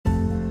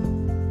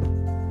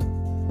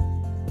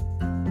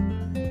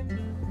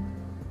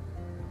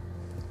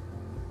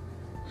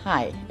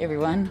Hi,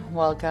 everyone.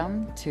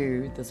 Welcome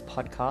to this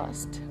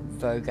podcast,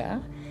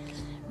 Voga.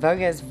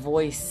 Voga is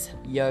voice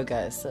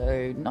yoga,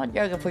 so not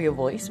yoga for your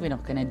voice. We're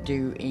not going to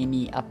do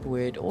any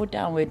upward or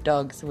downward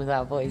dogs with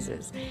our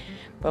voices,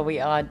 but we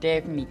are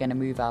definitely going to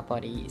move our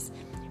bodies.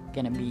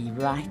 We're going to be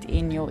right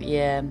in your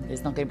ear.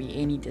 There's not going to be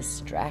any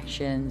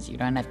distractions. You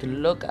don't have to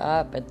look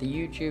up at the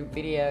YouTube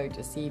video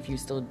to see if you're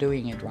still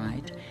doing it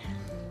right.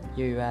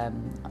 You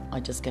are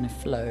just going to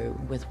flow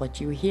with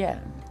what you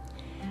hear.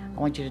 I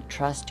want you to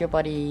trust your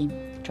body,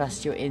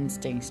 trust your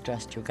instincts,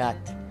 trust your gut.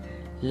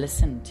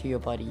 Listen to your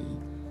body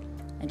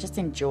and just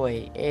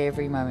enjoy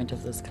every moment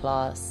of this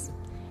class,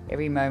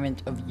 every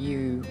moment of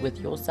you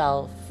with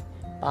yourself,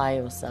 by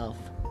yourself,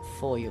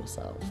 for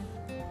yourself.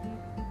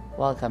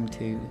 Welcome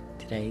to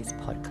today's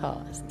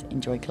podcast.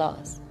 Enjoy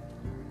class.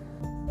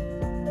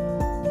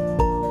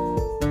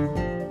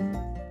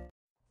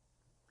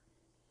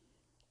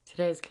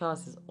 Today's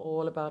class is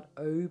all about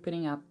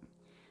opening up.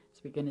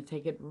 So we're going to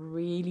take it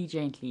really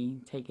gently,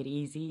 take it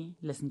easy,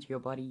 listen to your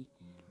body,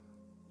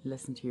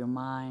 listen to your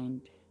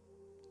mind,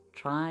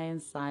 try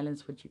and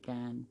silence what you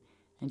can,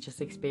 and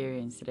just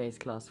experience today's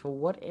class for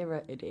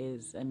whatever it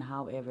is and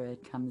however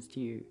it comes to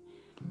you.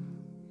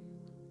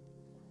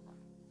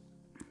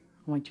 I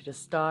want you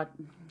to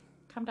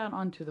come down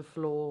onto the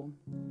floor,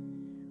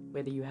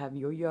 whether you have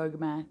your yoga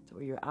mat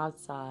or you're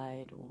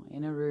outside or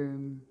in a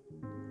room.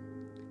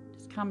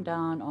 Come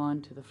down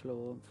onto the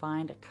floor,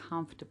 find a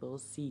comfortable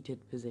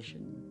seated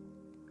position.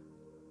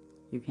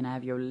 You can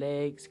have your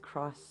legs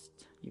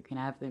crossed, you can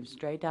have them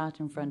straight out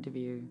in front of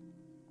you.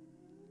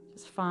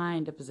 Just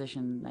find a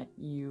position that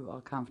you are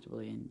comfortable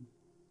in.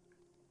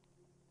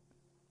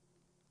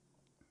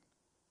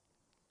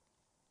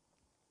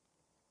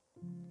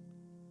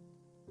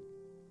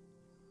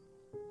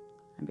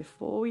 And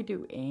before we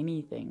do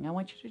anything, I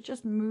want you to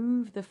just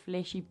move the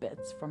fleshy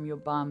bits from your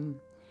bum.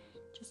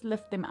 Just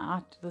lift them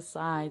out to the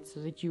side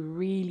so that you're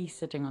really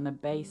sitting on the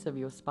base of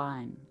your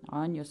spine,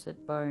 on your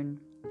sit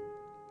bone.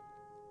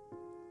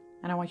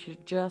 And I want you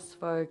to just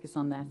focus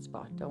on that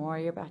spot. Don't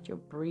worry about your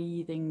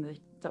breathing.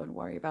 Don't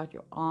worry about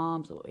your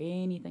arms or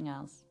anything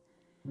else.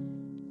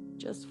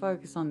 Just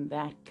focus on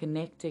that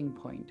connecting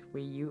point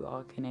where you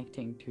are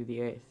connecting to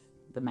the earth,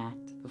 the mat,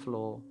 the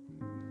floor.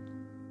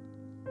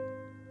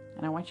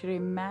 And I want you to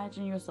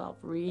imagine yourself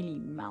really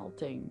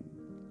melting,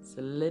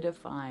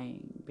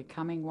 solidifying,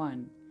 becoming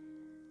one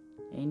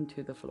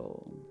into the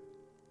floor.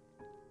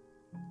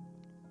 I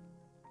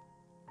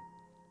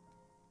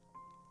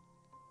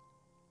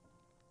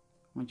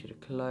want you to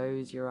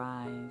close your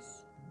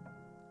eyes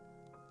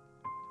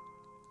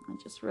and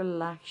just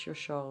relax your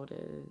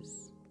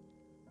shoulders,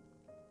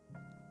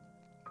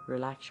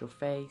 relax your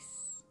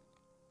face,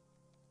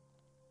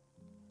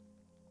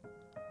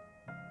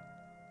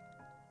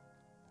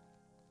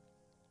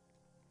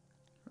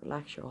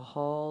 relax your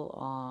whole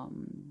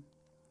arm.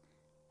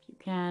 You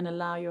can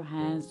allow your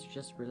hands to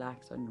just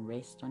relax and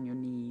rest on your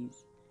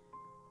knees.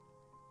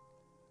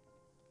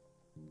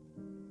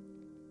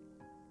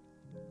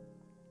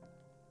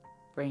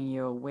 Bring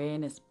your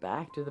awareness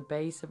back to the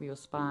base of your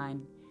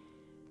spine,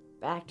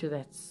 back to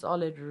that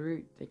solid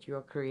root that you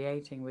are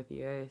creating with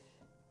the earth.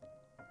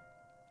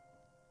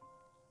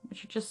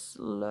 But you just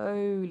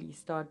slowly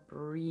start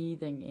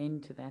breathing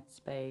into that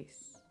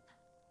space.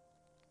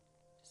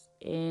 Just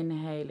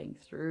inhaling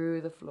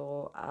through the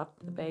floor, up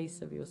the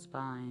base of your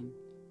spine.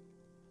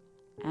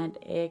 And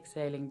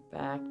exhaling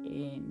back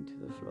into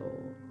the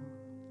floor.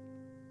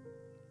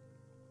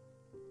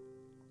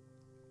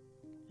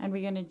 And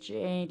we're going to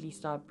gently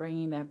start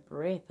bringing that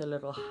breath a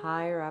little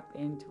higher up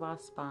into our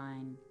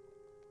spine.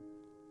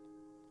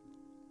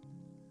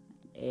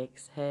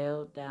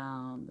 Exhale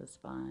down the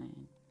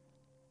spine.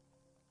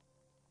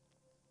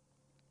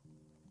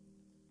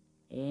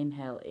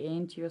 Inhale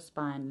into your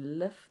spine.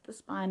 Lift the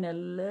spine a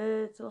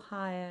little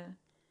higher,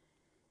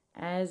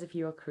 as if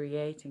you are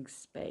creating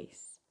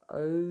space,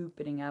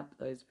 opening up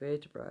those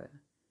vertebrae.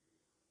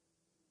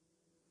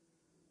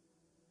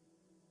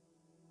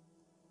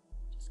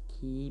 Just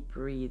keep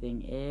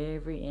breathing.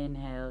 Every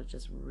inhale,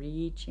 just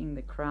reaching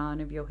the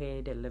crown of your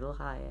head a little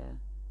higher.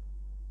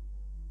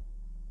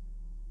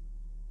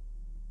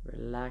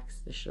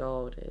 Relax the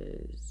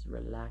shoulders,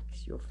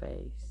 relax your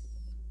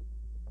face.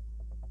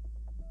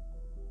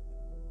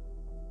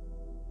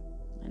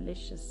 And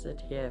let's just sit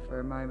here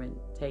for a moment,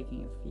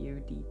 taking a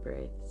few deep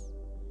breaths,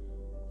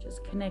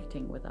 just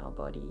connecting with our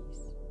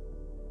bodies.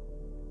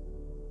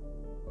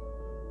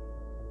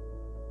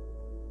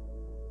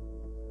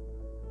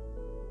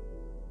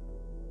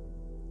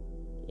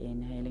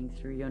 Inhaling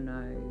through your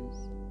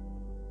nose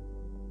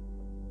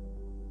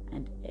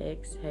and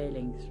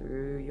exhaling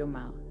through your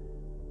mouth.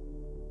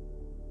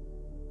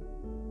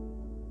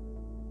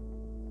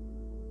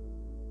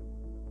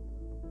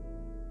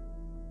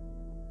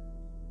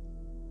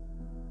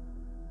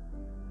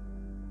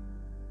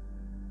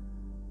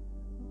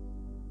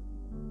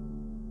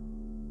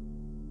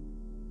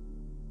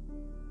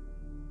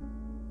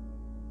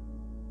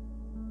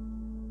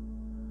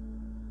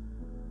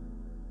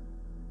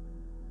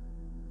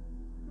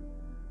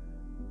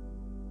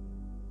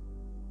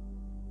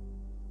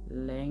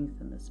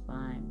 lengthen the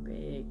spine.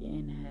 Big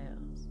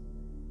inhales.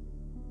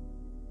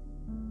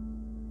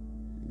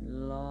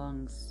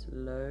 Long,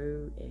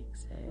 slow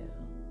exhales.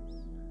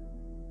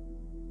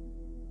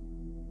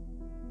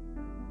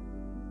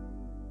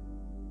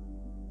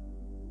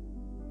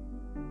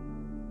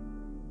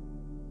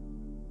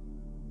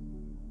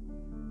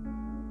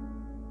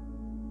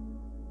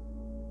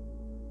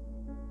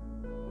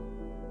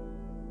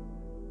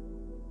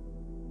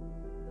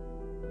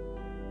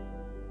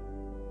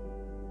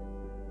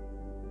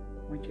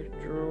 I want you to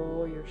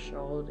draw your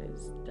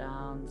shoulders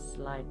down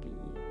slightly,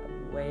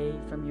 away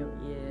from your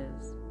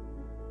ears,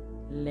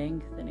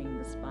 lengthening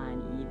the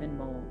spine even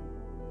more.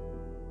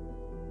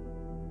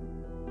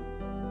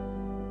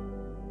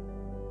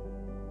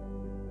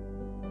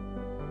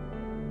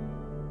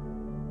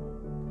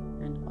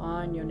 And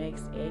on your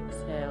next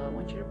exhale, I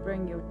want you to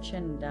bring your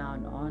chin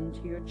down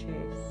onto your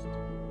chest.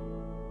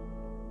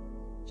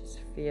 Just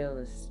feel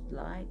a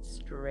slight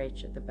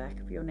stretch at the back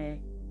of your neck.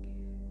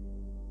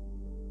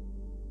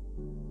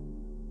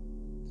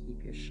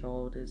 Keep your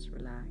shoulders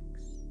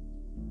relaxed.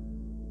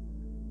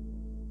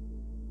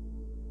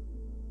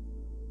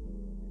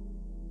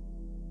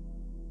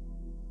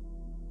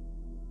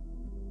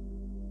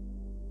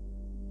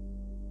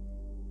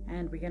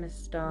 And we're going to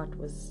start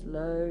with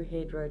slow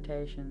head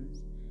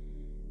rotations.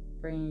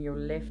 Bringing your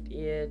left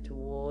ear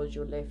towards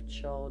your left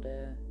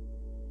shoulder.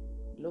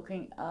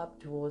 Looking up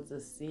towards the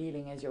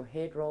ceiling as your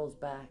head rolls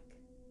back.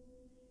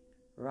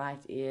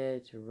 Right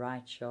ear to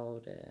right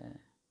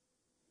shoulder.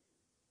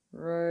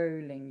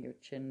 Rolling your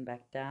chin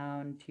back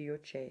down to your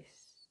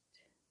chest.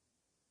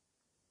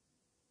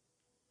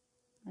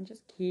 And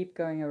just keep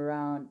going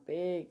around.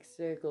 Big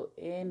circle.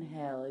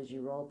 Inhale as you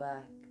roll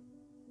back.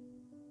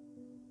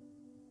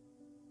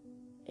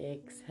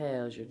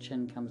 Exhale as your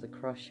chin comes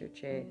across your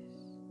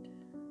chest.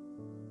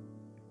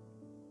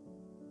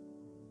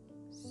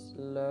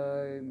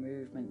 Slow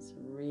movements,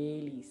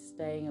 really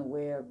staying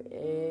aware of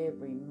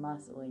every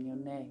muscle in your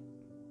neck.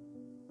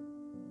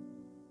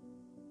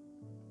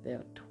 There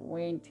are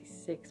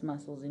 26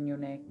 muscles in your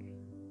neck.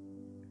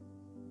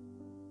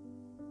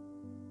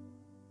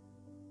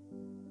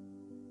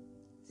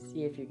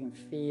 See if you can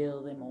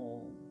feel them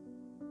all.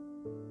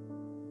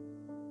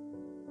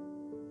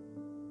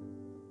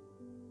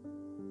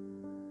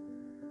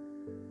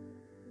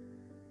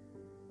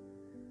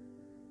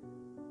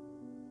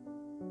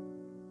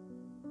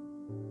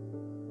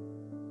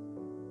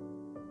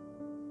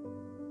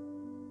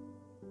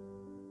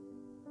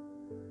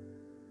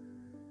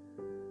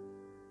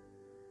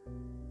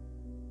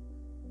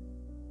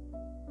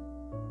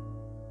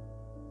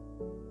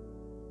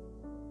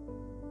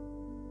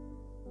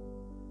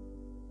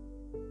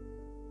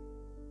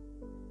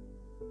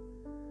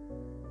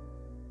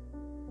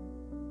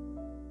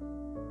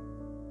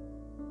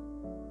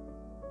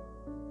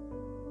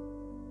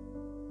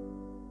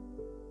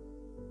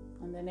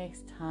 The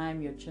next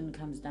time your chin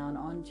comes down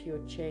onto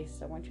your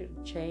chest, I want you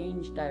to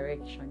change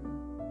direction.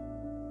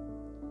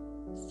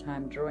 This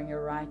time drawing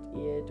your right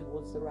ear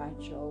towards the right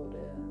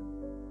shoulder,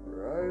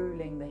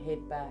 rolling the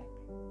head back,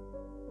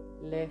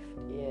 left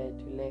ear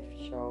to left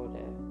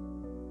shoulder,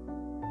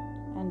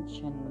 and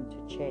chin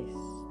to chest.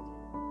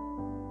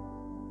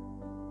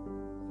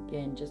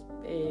 Again, just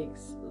big,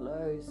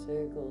 slow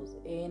circles,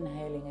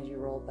 inhaling as you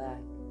roll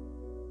back.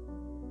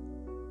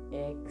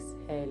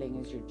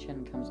 Exhaling as your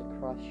chin comes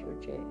across your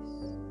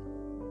chest.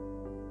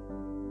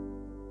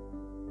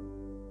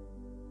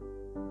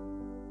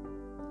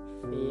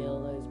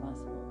 Feel those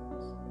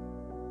muscles.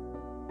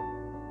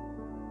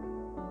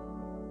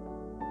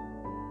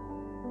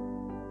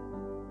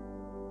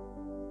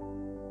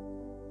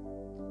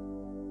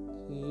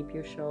 Keep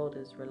your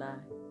shoulders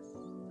relaxed.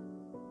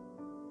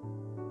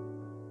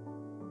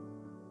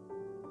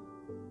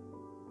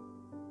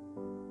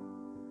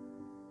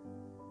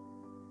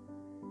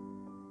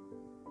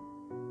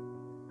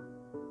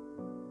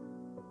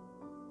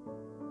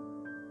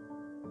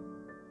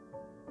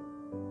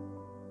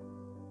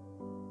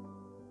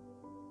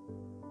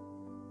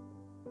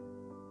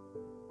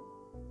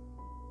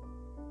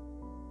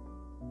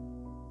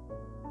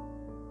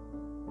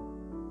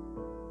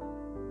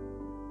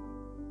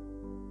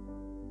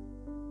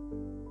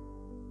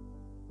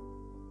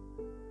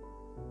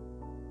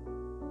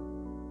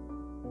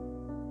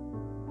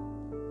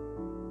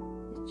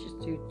 Just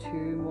do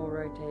 2 more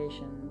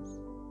rotations.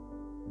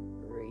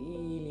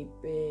 Really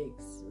big,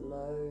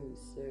 slow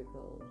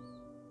circles.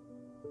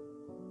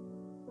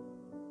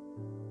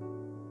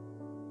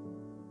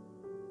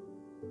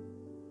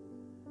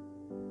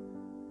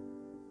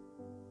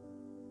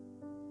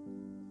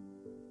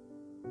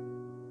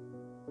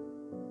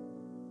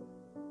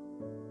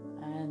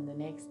 And the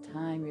next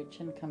time your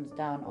chin comes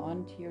down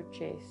onto your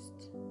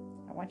chest,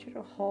 I want you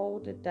to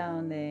hold it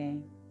down there.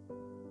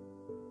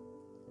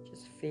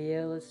 Just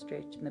feel a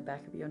stretch in the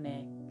back of your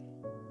neck.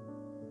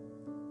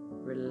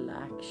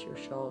 Relax your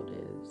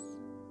shoulders.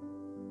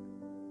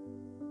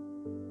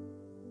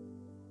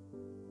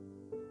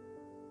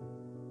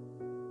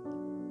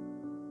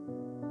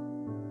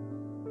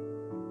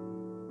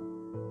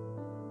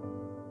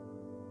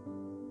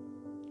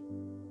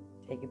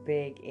 Take a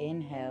big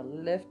inhale,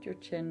 lift your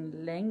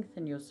chin,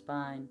 lengthen your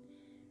spine,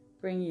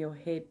 bring your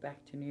head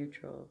back to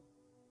neutral,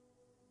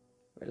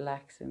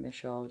 relaxing the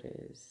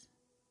shoulders.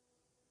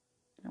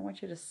 And I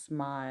want you to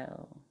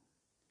smile.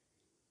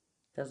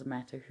 Doesn't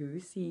matter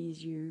who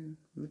sees you,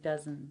 who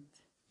doesn't.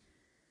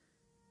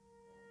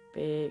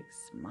 Big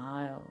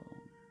smile.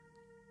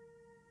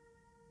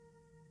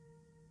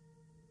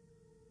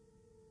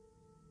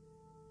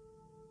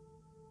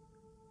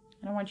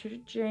 And I want you to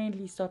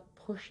gently start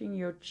pushing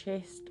your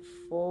chest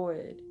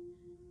forward,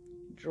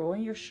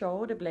 drawing your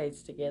shoulder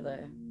blades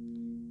together,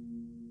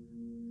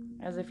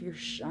 as if you're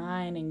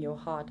shining your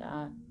heart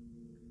out.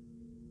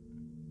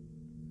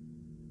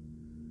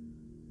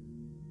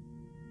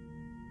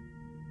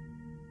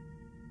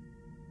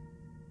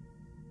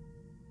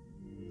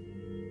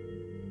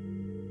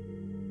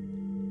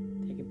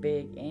 Take a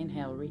big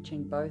inhale,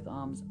 reaching both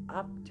arms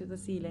up to the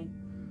ceiling.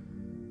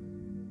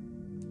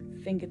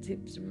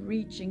 Fingertips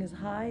reaching as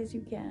high as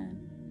you can.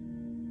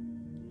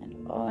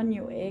 And on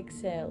your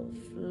exhale,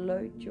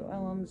 float your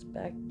arms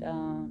back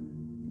down,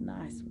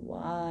 nice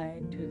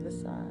wide to the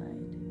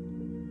side.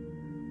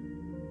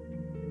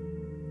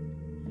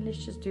 And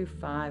let's just do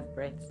 5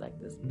 breaths like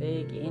this.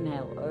 Big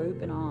inhale,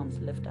 open arms,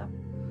 lift up.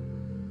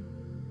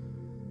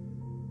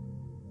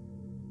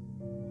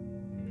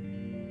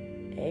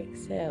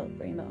 Exhale,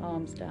 bring the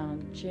arms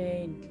down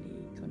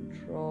gently,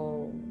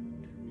 controlled.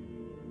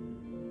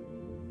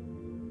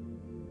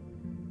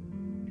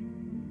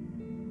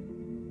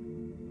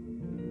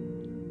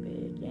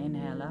 Big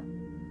inhale up.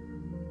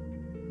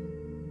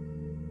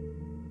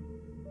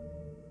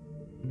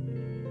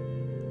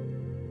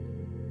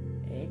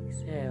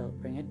 Exhale,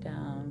 bring it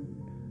down.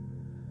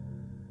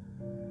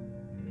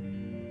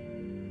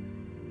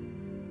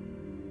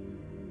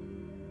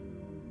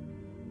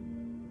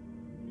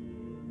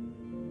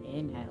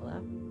 Inhale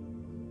up.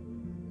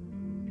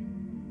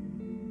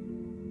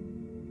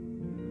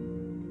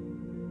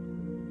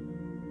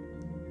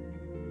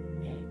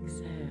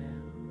 Exhale.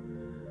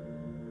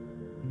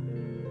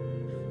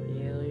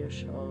 Feel your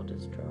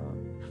shoulders drop.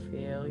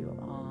 Feel your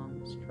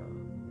arms drop.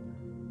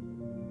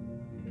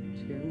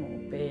 2 more.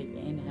 Big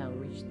inhale,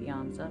 reach the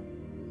arms up.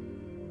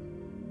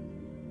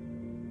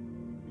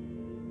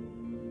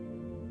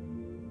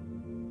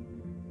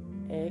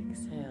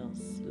 Exhale,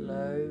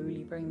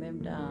 slowly bring them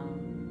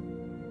down.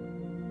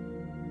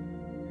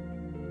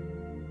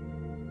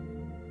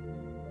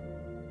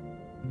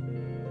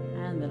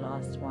 And the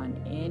last one,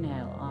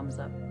 inhale, arms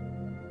up.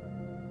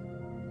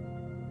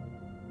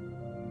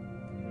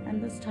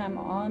 And this time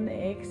on the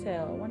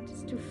exhale, I want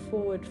us to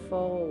forward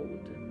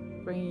fold,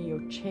 bringing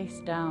your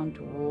chest down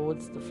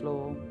towards the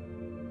floor.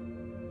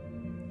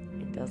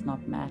 It does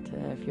not matter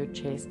if your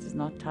chest is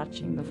not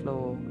touching the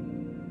floor.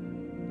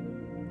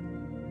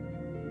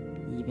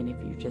 Even if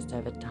you just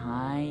have a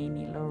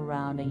tiny little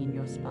rounding in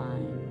your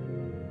spine.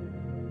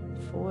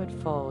 Forward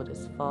fold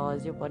as far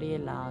as your body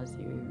allows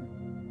you.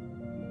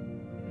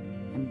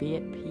 And be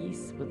at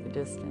peace with the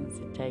distance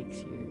it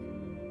takes you.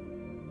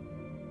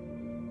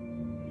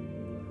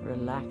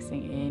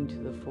 Relaxing into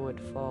the forward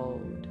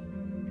fold.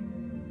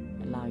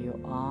 Allow your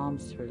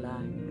arms to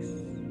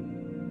relax.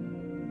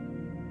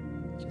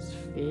 Just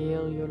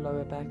feel your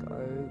lower back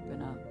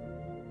open up.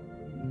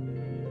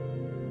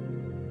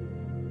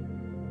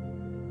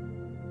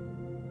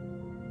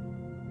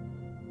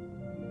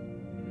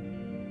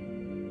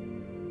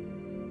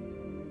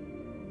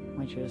 I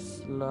want you to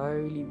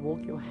slowly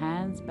walk your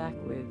hands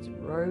backwards,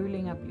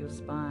 rolling up your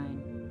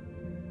spine,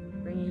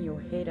 bringing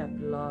your head up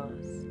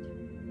last,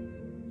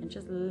 and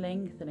just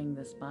lengthening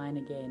the spine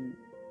again,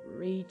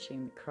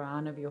 reaching the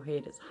crown of your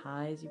head as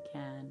high as you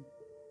can,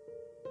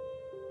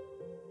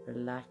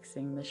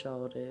 relaxing the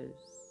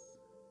shoulders,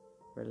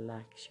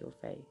 relax your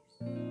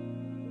face.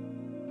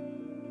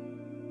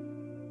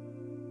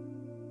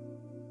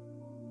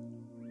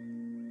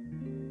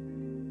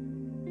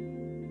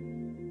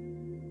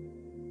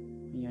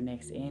 Your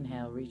next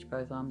inhale, reach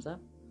both arms up.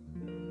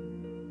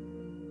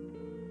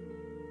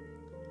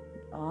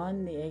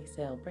 On the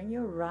exhale, bring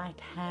your right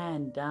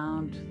hand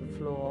down to the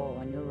floor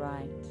on your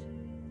right,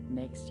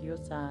 next to your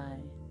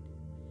side.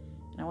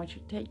 And I want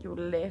you to take your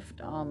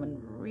left arm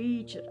and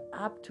reach it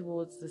up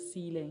towards the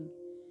ceiling,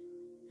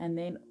 and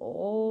then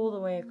all the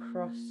way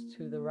across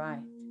to the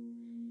right.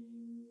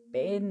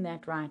 Bend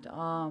that right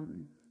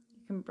arm.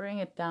 You can bring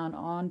it down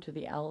onto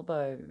the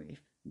elbow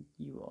if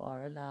you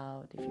are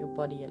allowed, if your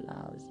body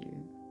allows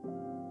you.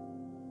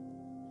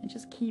 And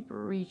just keep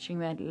reaching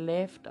that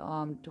left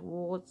arm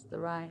towards the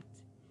right,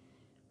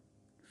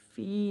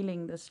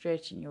 feeling the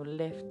stretch in your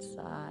left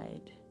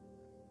side.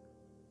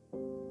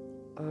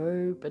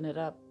 Open it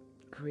up,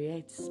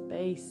 create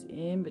space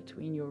in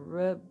between your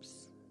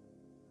ribs.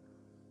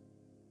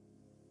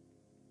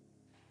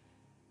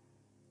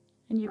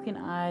 And you can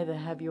either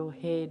have your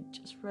head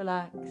just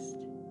relaxed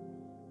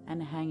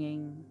and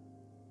hanging,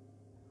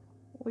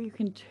 or you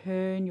can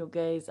turn your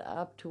gaze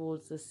up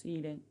towards the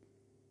ceiling.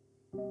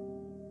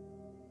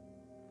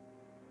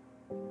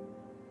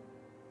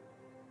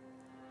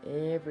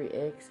 Every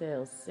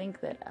exhale, sink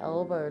that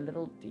elbow a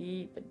little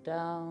deeper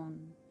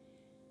down,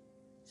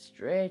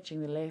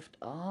 Stretching the left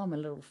arm a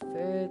little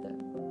further.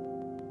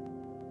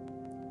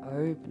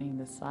 Opening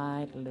the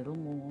side a little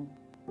more.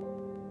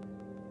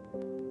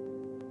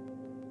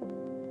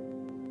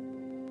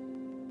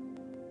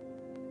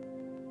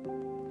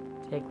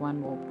 Take one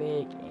more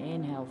big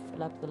inhale,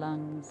 fill up the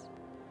lungs.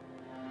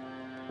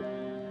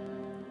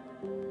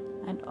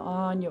 And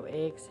on your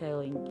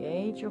exhale,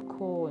 engage your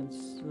core and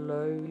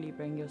slowly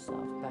bring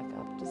yourself back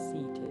up to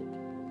seated.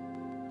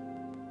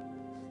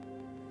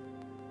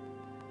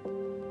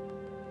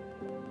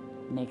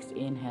 Next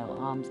inhale,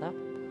 arms up.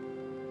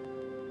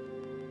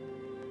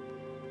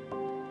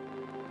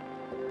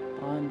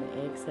 On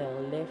the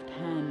exhale, left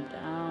hand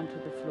down to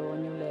the floor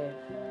on your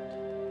left.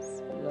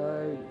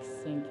 Slowly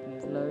sinking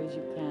as low as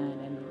you can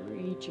and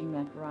reaching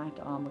that right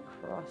arm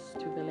across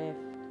to the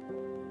left.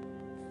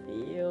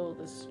 Feel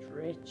the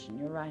stretch in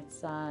your right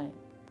side.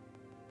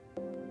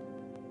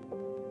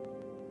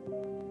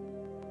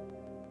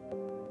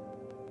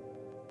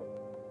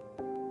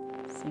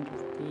 Sink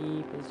as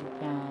deep as you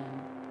can.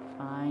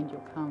 Find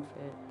your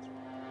comfort.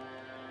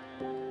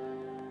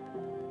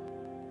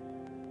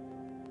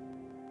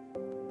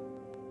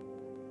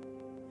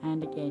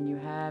 And again, you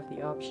have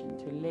the option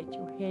to let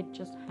your head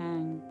just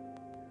hang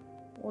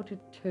or to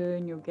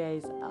turn your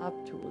gaze up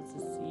towards the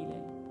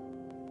ceiling,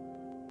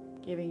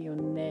 giving your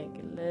neck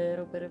a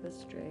little bit of a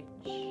stretch.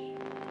 I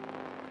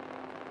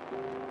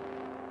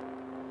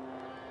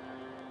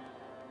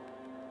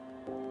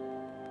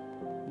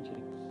want you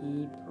to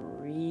keep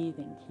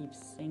breathing, keep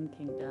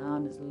sinking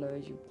down as low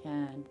as you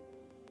can.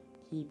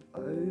 Keep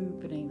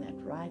opening that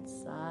right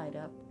side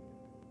up.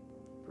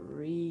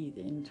 Breathe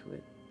into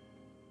it.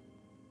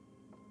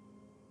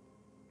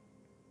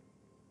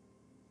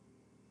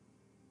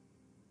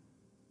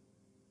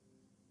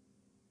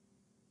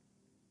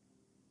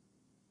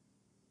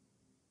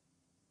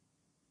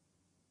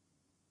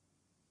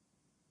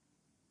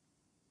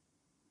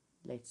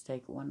 Let's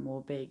take one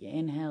more big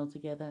inhale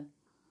together.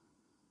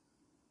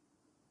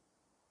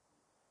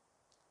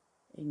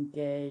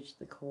 Engage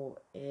the core.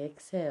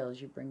 Exhale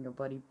as you bring your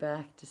body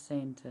back to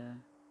center,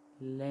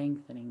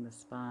 lengthening the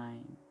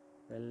spine,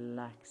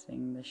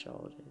 relaxing the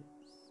shoulders.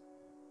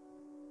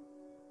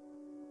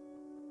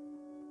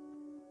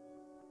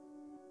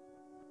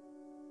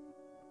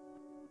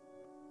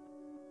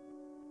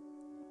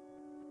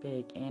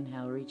 Big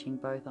inhale, reaching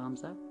both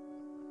arms up.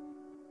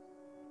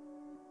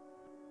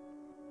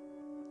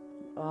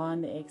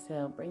 On the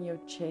exhale, bring your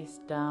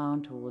chest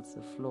down towards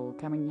the floor,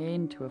 coming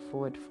into a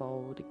forward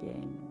fold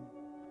again.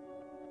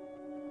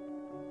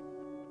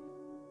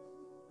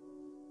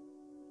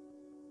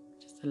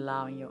 Just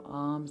allowing your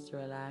arms to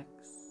relax,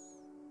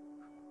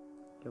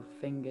 your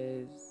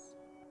fingers,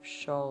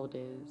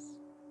 shoulders.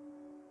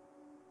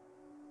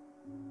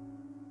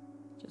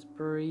 Just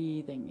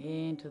breathing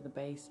into the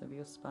base of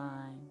your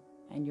spine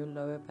and your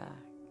lower back.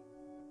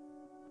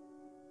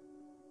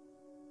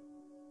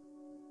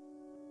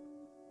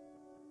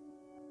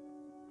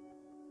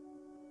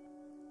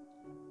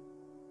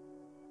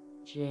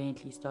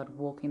 Gently start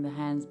walking the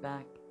hands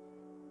back,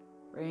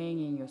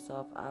 bringing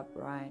yourself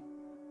upright.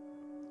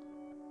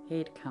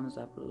 Head comes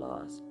up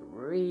last,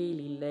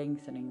 really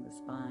lengthening the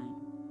spine.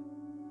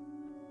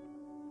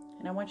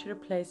 And I want you to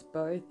place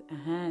both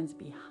hands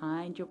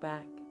behind your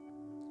back.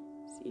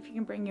 See if you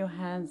can bring your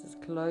hands as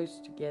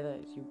close together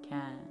as you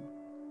can.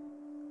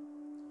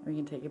 We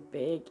can take a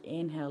big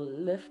inhale,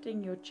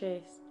 lifting your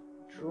chest,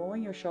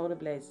 drawing your shoulder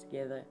blades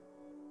together,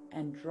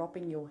 and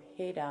dropping your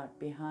head out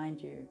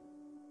behind you,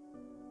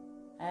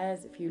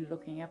 as if you're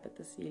looking up at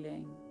the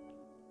ceiling.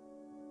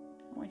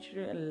 I want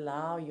you to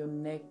allow your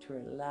neck to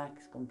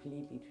relax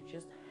completely, to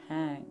just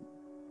hang.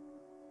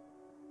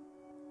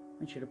 I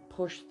want you to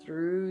push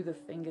through the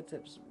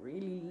fingertips,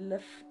 really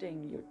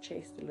lifting your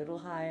chest a little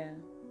higher.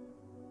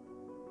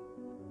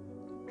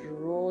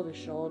 Draw the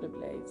shoulder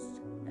blades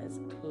as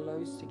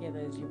close together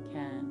as you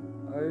can,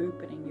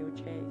 opening your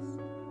chest.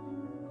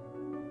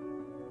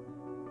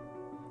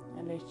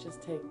 And let's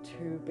just take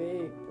 2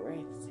 big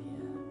breaths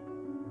here.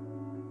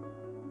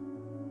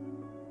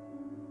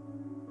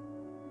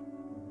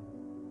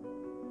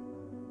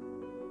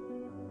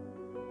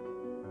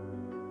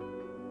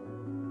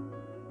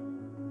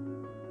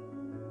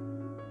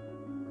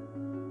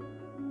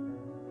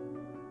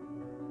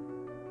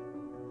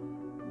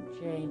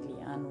 Gently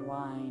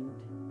unwind,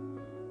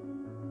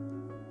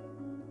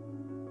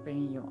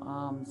 bringing your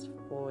arms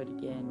forward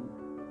again,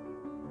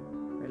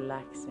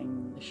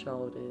 relaxing the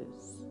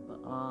shoulders, the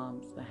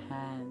arms, the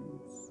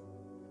hands.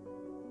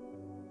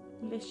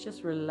 Let's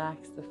just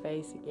relax the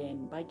face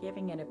again by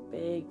giving it a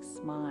big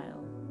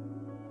smile.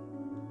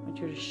 I want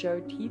you to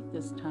show teeth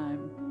this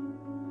time.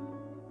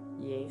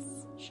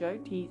 Yes, show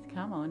teeth,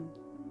 come on.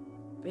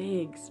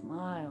 Big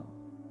smile.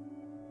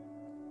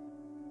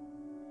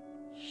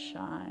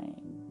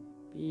 Shine.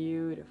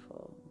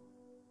 Beautiful.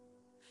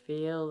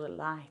 Feel the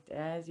light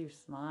as you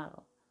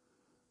smile.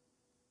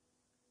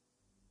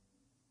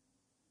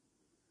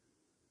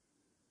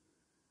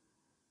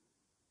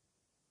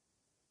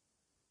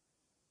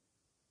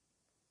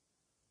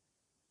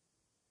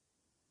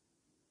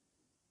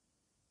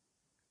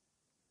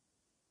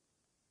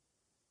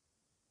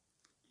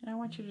 And I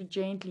want you to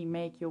gently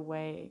make your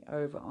way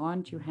over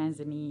onto your hands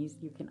and knees.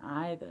 You can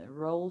either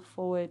roll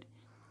forward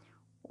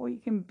or you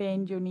can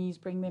bend your knees,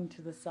 bring them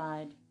to the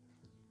side,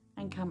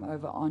 and come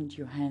over onto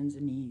your hands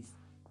and knees.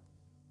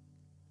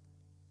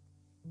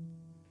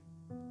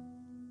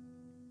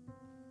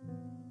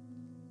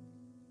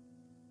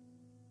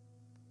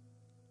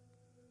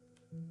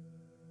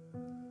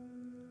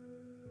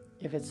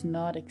 If it's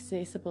not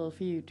accessible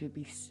for you to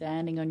be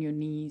standing on your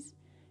knees,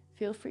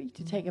 feel free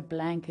to take a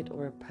blanket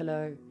or a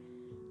pillow.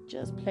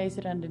 Just place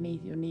it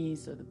underneath your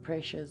knees so the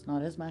pressure is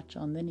not as much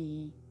on the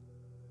knee.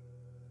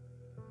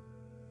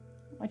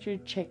 I want you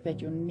to check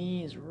that your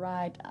knee is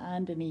right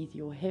underneath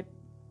your hip.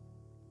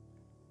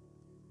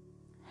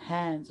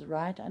 Hands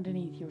right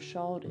underneath your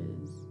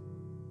shoulders.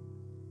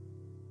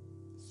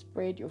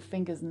 Spread your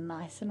fingers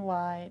nice and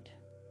wide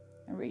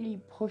and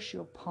really push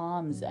your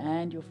palms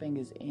and your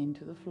fingers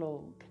into the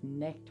floor.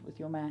 Connect with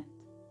your mat.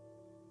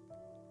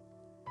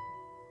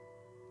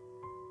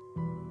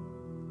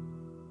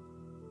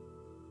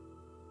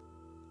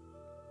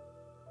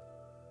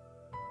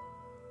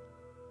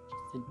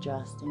 Just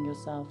adjusting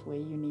yourself where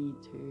you need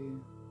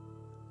to.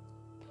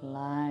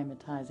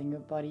 Climatizing your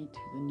body to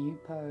the new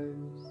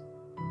pose.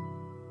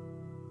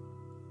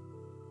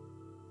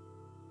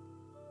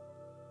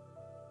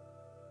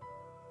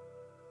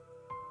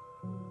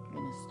 We're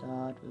going to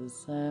start with a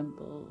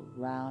simple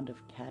round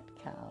of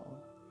cat-cow.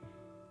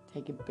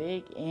 Take a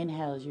big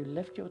inhale as you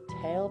lift your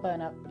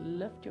tailbone up,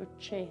 lift your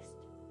chest,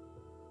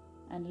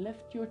 and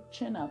lift your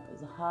chin up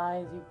as high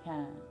as you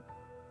can.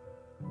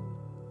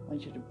 I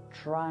want you to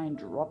try and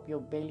drop your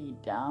belly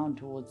down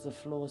towards the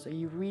floor so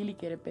you really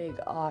get a big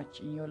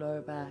arch in your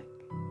lower back.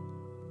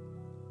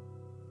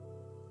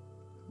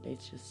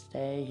 Let's just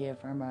stay here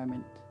for a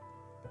moment.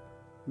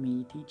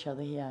 Meet each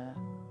other here.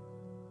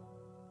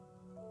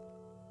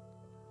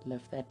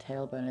 Lift that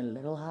tailbone a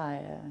little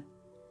higher.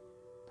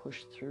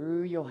 Push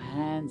through your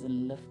hands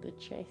and lift the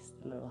chest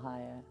a little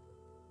higher.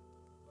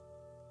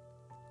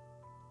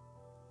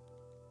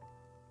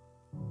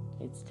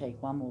 Let's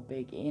take one more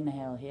big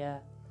inhale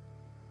here.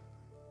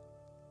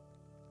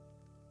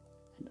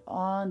 And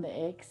on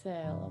the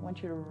exhale, I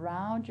want you to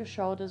round your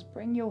shoulders,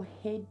 bring your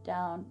head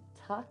down,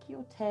 tuck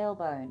your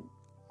tailbone,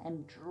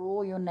 and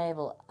draw your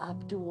navel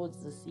up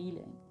towards the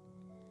ceiling.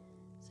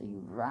 So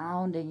you're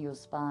rounding your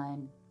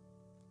spine.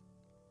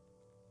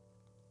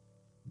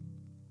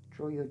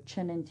 Draw your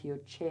chin into your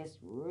chest,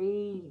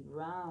 really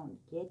round.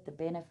 Get the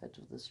benefit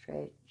of the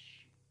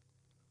stretch.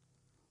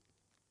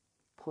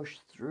 Push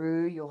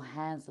through your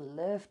hands,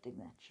 lifting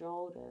that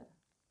shoulder.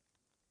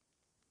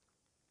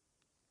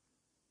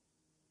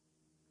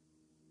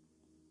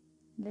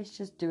 Let's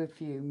just do a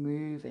few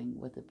moving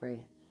with the breath.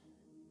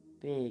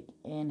 Big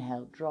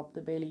inhale, drop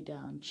the belly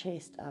down,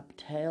 chest up,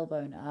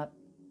 tailbone up.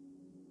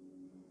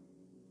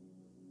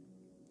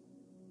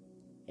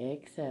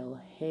 Exhale,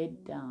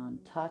 head down,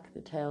 tuck the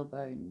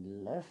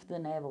tailbone, lift the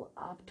navel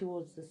up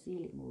towards the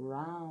ceiling,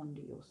 round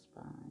your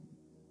spine.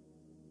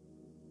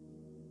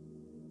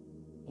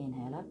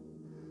 Inhale up.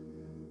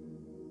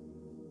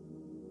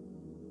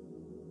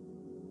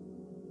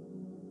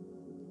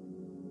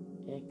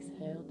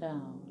 Exhale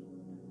down.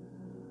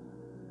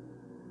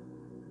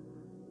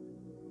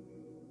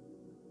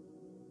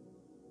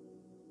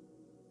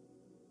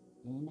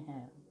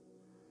 Inhale.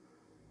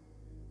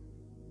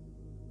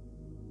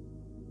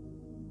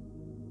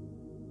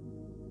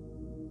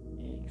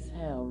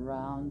 Exhale,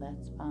 round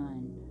that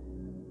spine.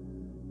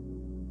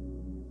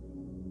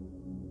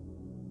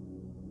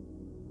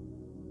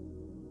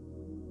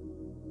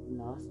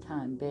 Last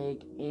time,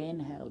 big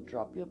inhale,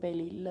 drop your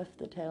belly, lift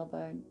the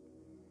tailbone.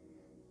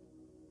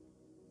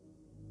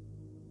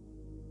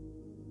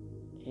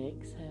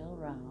 Exhale,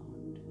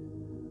 round.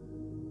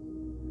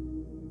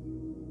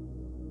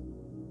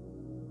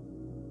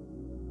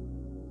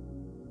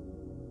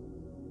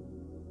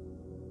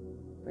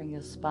 Bring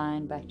your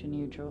spine back to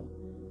neutral.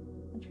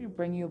 I want you to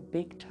bring your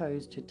big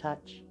toes to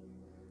touch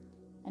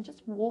and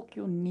just walk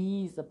your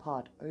knees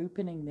apart,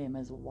 opening them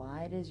as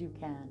wide as you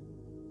can.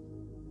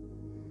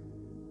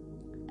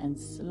 And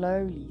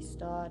slowly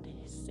start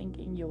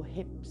sinking your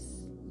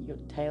hips, your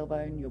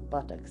tailbone, your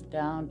buttocks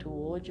down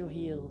towards your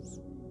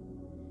heels.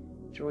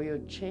 Draw your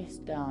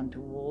chest down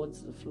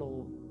towards the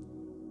floor,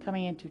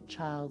 coming into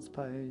child's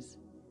pose.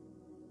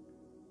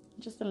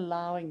 Just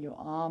allowing your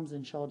arms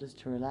and shoulders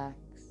to relax.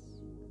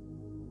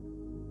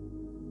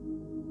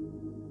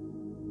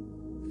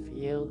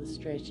 Feel the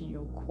stretch in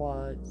your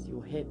quads,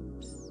 your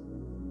hips.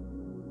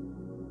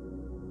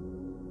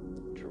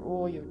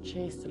 Draw your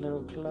chest a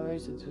little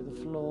closer to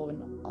the floor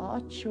and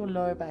arch your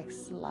lower back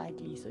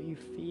slightly so you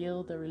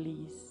feel the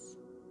release.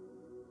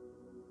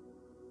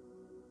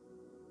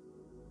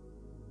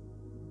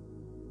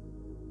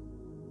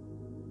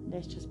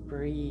 Let's just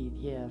breathe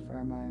here for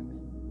a moment.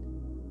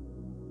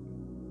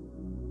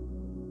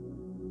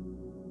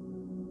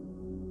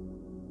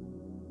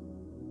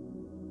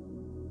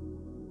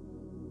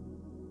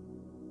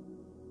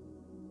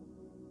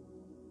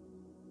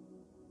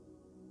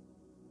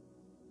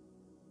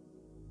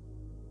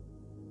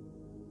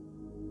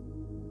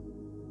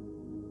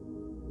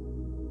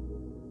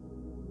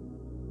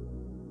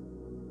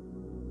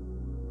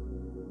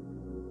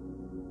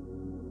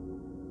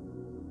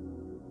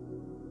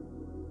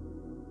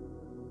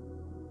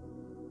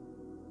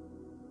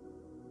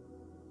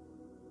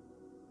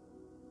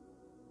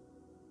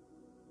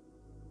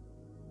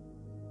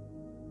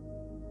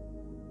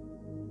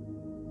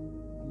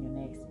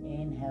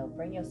 exhale,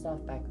 bring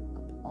yourself back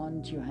up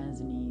onto your hands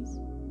and knees.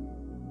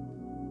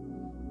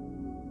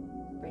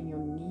 Bring your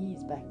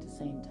knees back to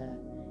center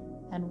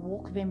and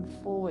walk them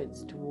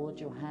forwards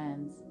towards your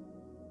hands.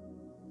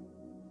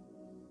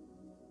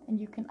 And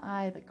you can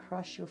either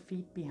cross your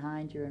feet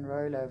behind you and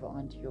roll over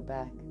onto your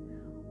back,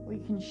 or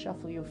you can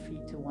shuffle your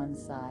feet to one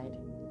side,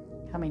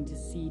 come into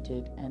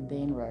seated and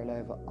then roll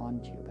over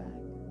onto your back.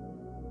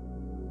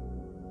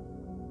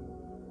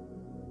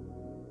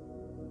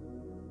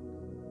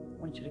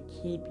 I want you to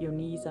keep your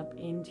knees up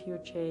into your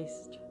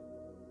chest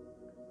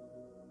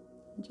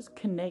and just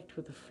connect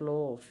with the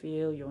floor.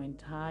 Feel your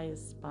entire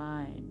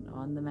spine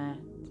on the mat.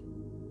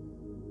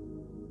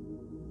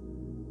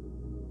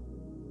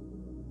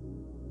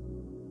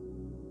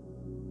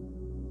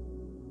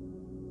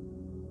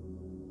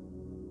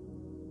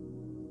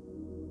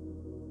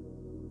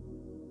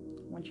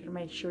 I want you to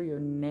make sure your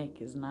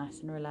neck is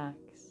nice and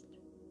relaxed.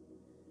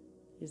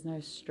 There's no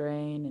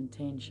strain and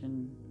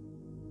tension.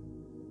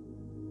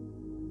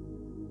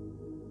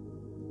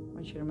 I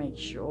want you to make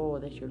sure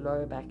that your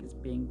lower back is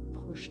being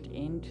pushed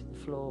into the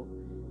floor,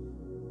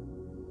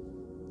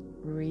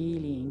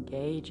 really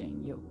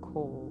engaging your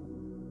core.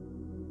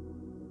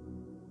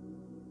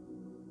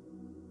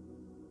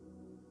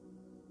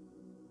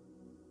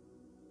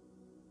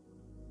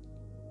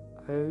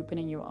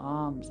 Opening your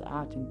arms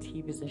out in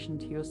T position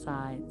to your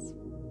sides.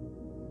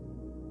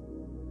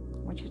 I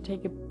want you to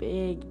take a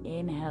big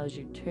inhale as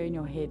you turn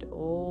your head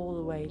all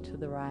the way to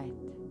the right,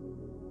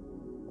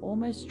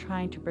 almost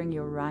trying to bring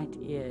your right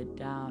ear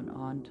down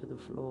onto the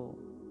floor.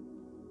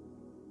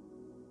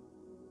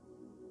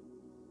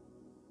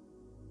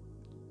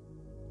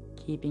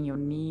 Keeping your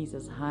knees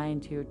as high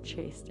into your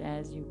chest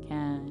as you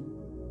can.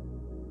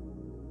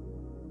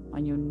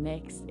 On your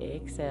next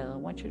exhale, I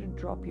want you to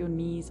drop your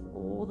knees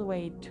all the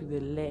way to the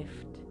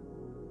left,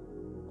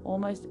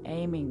 almost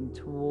aiming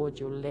towards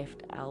your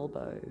left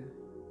elbow.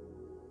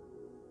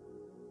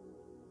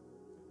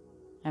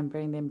 And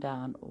bring them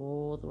down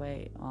all the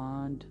way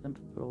onto the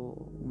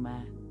floor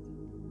mat.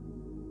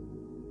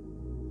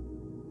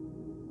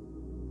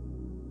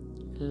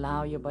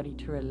 Allow your body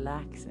to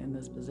relax in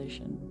this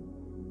position.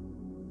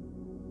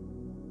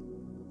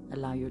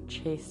 Allow your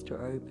chest to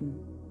open.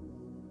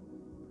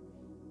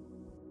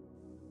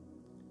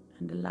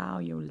 And allow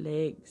your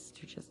legs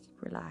to just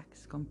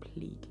relax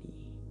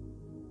completely.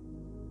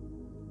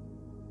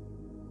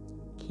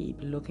 Keep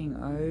looking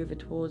over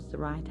towards the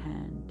right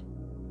hand.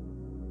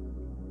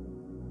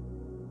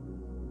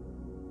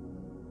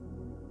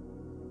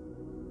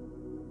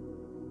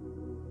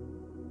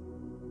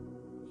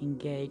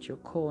 Engage your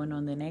core, and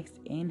on the next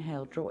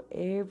inhale, draw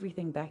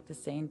everything back to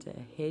center,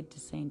 head to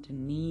center,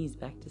 knees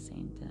back to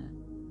center.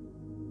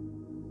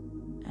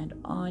 And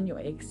on your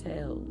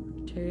exhale,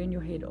 turn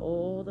your head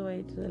all the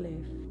way to the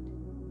left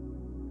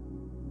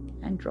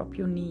and drop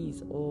your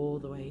knees all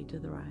the way to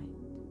the right.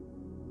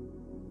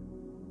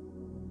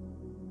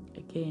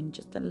 Again,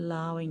 just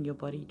allowing your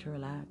body to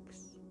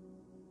relax.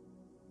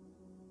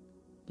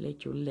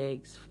 Let your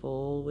legs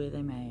fall where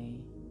they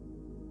may.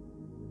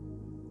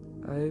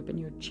 Open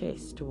your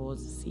chest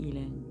towards the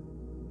ceiling.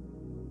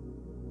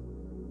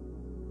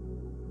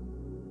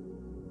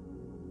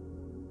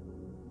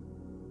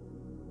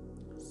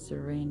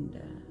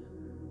 Surrender.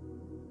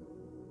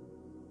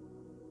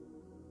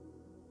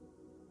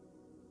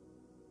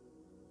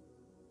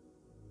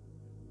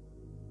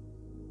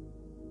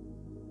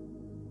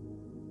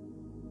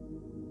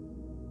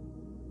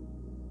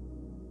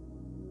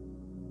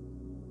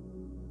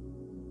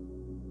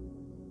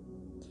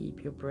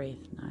 Keep your breath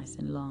nice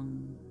and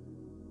long.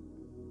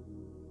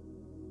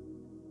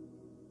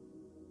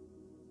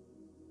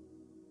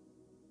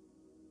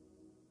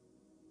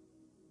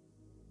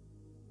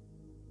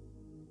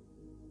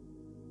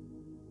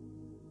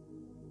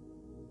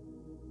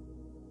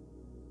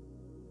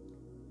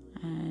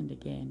 And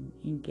again,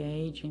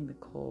 engaging the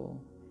core.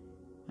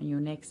 On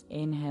your next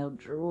inhale,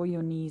 draw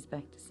your knees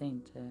back to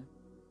center.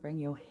 Bring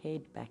your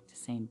head back to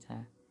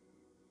center.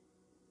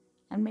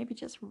 And maybe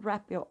just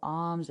wrap your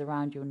arms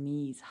around your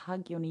knees.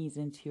 Hug your knees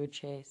into your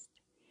chest.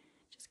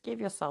 Just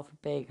give yourself a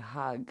big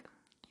hug.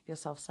 Give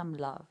yourself some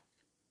love.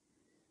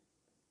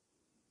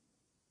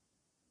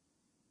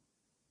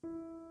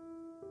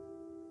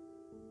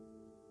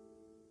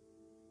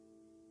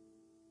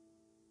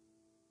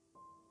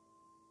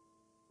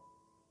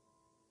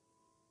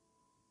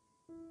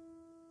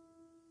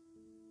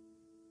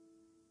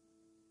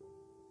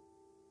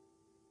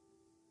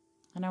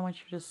 And I want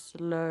you to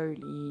slowly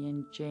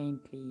and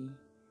gently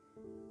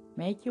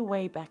make your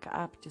way back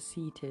up to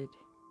seated.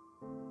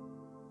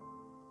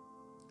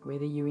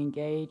 Whether you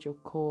engage your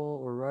core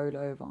or roll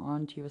over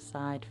onto your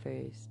side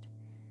first,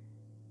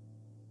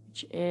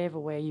 whichever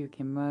way you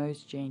can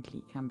most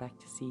gently come back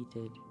to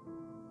seated,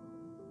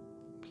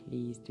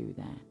 please do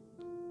that.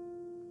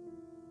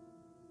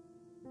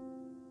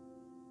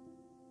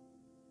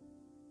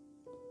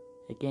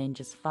 Again,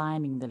 just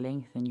finding the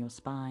length in your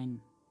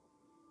spine,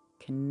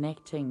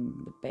 connecting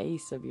the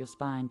base of your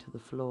spine to the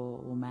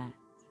floor or mat.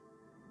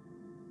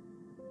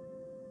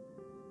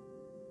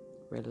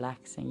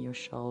 Relaxing your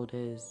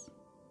shoulders,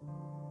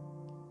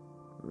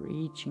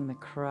 reaching the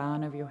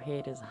crown of your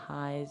head as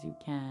high as you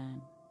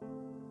can.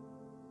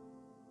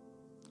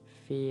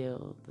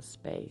 Feel the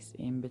space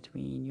in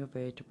between your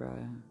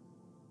vertebrae.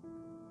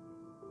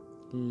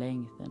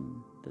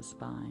 Lengthen the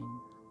spine.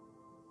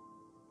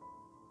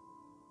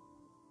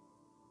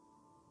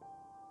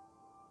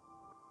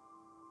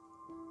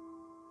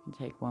 And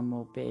take one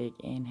more big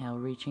inhale,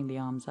 reaching the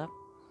arms up.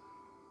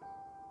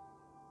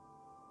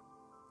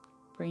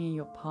 Bringing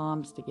your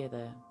palms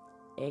together.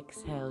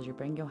 Exhale as you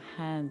bring your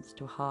hands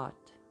to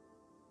heart.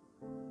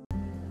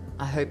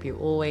 I hope you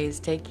always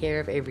take care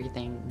of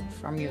everything,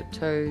 from your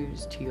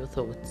toes to your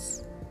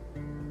thoughts.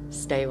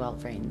 Stay well,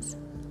 friends.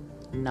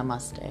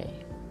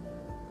 Namaste.